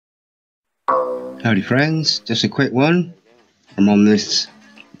Howdy friends, just a quick one. I'm on this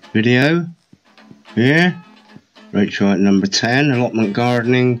video here, right at number 10, allotment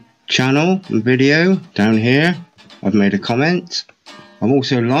gardening channel and video. Down here I've made a comment. I've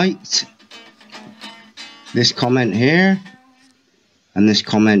also liked this comment here and this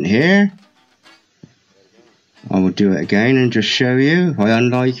comment here. I will do it again and just show you. If I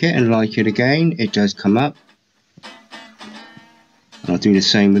unlike it and like it again, it does come up. And I'll do the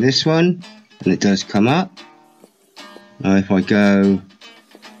same with this one, and it does come up. Now if I go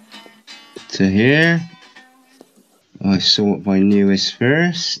to here, I sort by newest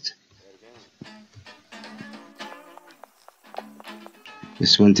first.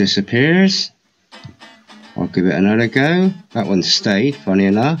 This one disappears. I'll give it another go. That one stayed, funny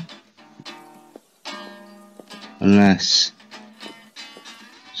enough. Unless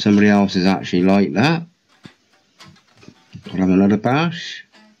somebody else is actually like that. I'll have another bash.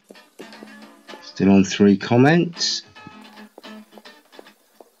 Still on 3 comments.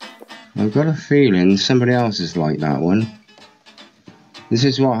 I've got a feeling somebody else is like that one. This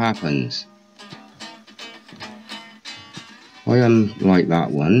is what happens. I am like that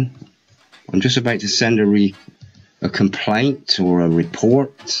one. I'm just about to send a complaint or a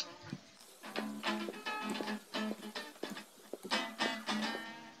report.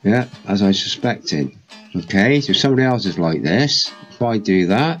 Yeah, as I suspected. Okay, so somebody else is like this. If I do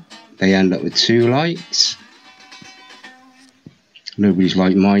that, they end up with 2 likes. Nobody's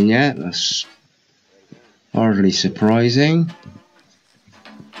like mine yet. That's hardly surprising.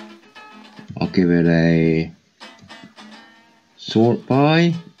 I'll give it a sort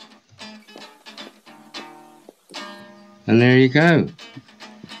by. And there you go.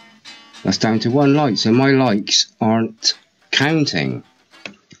 That's down to 1 like. So my likes aren't counting.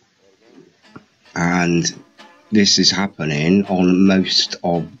 And this is happening on most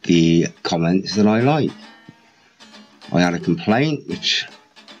of the comments that I like. I had a complaint, which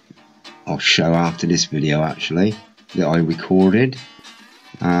I'll show after this video actually, that I recorded.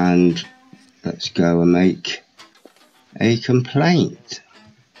 And let's go and make a complaint.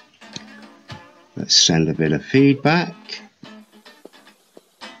 Let's send a bit of feedback.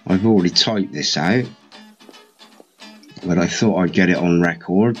 I've already typed this out, but I thought I'd get it on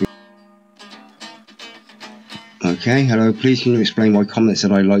record. Okay, hello, please can you explain why comments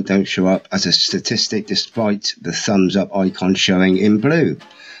that I like don't show up as a statistic despite the thumbs up icon showing in blue?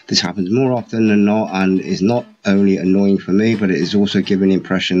 This happens more often than not and is not only annoying for me, but it is also giving the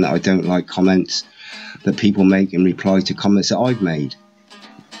impression that I don't like comments that people make in reply to comments that I've made.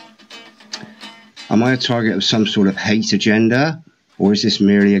 Am I a target of some sort of hate agenda, or is this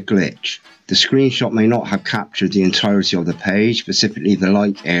merely a glitch? The screenshot may not have captured the entirety of the page, specifically the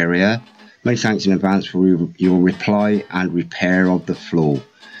like area. Many thanks in advance for your reply and repair of the flaw.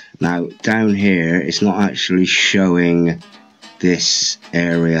 Now down here it's not actually showing this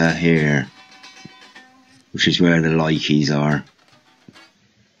area here, which is where the likeys are.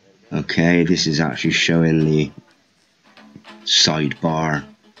 Okay, this is actually showing the sidebar,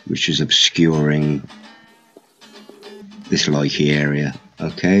 which is obscuring this likey area.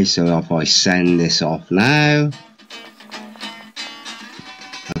 Okay, so if I send this off now,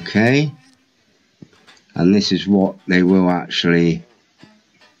 okay, and this is what they will actually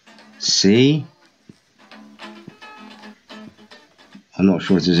see. I'm not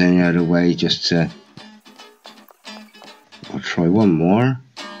sure if there's any other way just to... I'll try one more.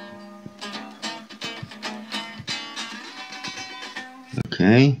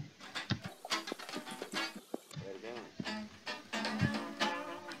 Okay.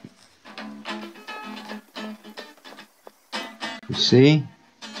 You see?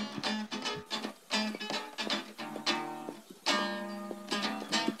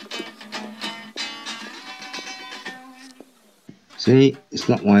 See, it's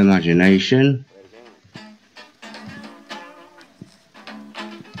not my imagination.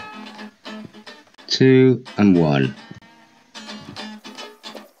 Two and one.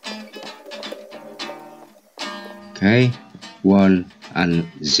 Okay, 1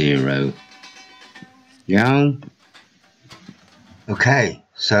 and 0. Yeah. Okay,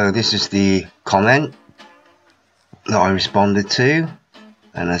 so this is the comment that I responded to,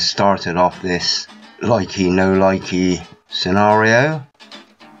 and I started off this likey, no likey scenario.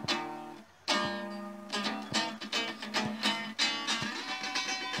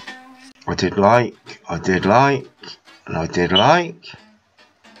 I did like, and I did like.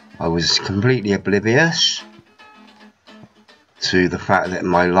 I was completely oblivious to the fact that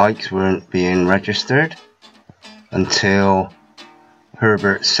my likes weren't being registered until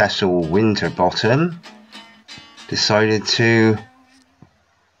Herbert Cecil Winterbottom decided to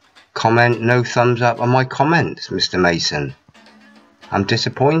comment, no thumbs up on my comments, Mr. Mason. I'm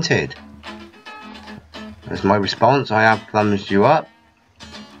disappointed. As my response, I have thumbs you up.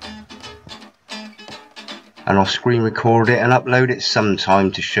 And I'll screen record it and upload it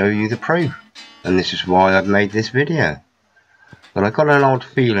sometime to show you the proof. And this is why I've made this video. But I got an odd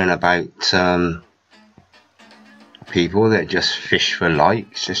feeling about people that just fish for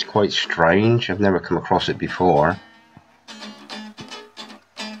likes. It's quite strange. I've never come across it before.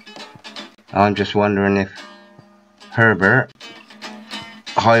 I'm just wondering if Herbert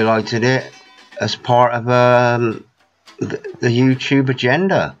highlighted it as part of the YouTube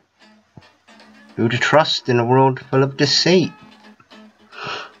agenda. Who to trust in a world full of deceit?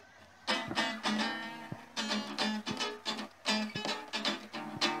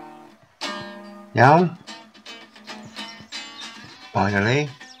 Yeah. Finally,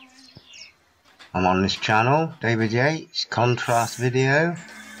 I'm on this channel, David Yates, contrast video,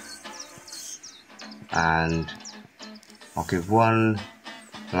 and I'll give one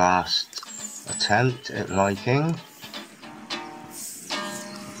last attempt at liking.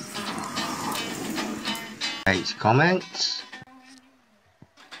 Yates comments.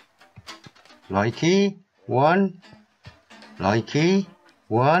 Likey 1. Likey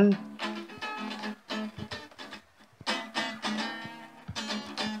 1.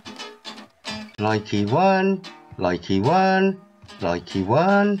 Likey 1, likey 1, likey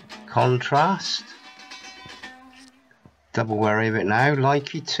 1, contrast. Double wary of it now,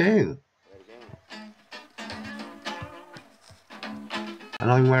 likey 2.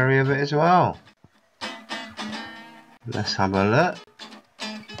 And I'm wary of it as well. Let's have a look.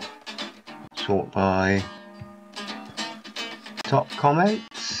 Sort by top comments.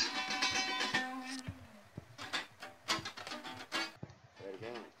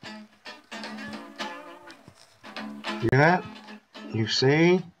 Yeah, you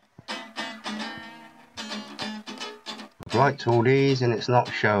see, I've liked all these and it's not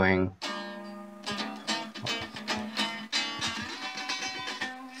showing.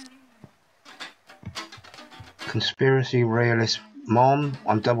 Conspiracy realist mom,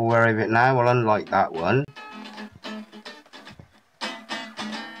 I'm double wary of it now. Well, unlike that one.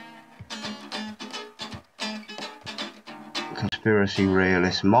 Conspiracy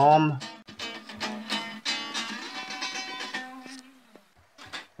realist mom.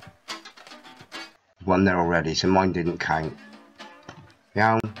 One there already, so mine didn't count.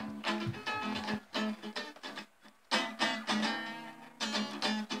 Yeah.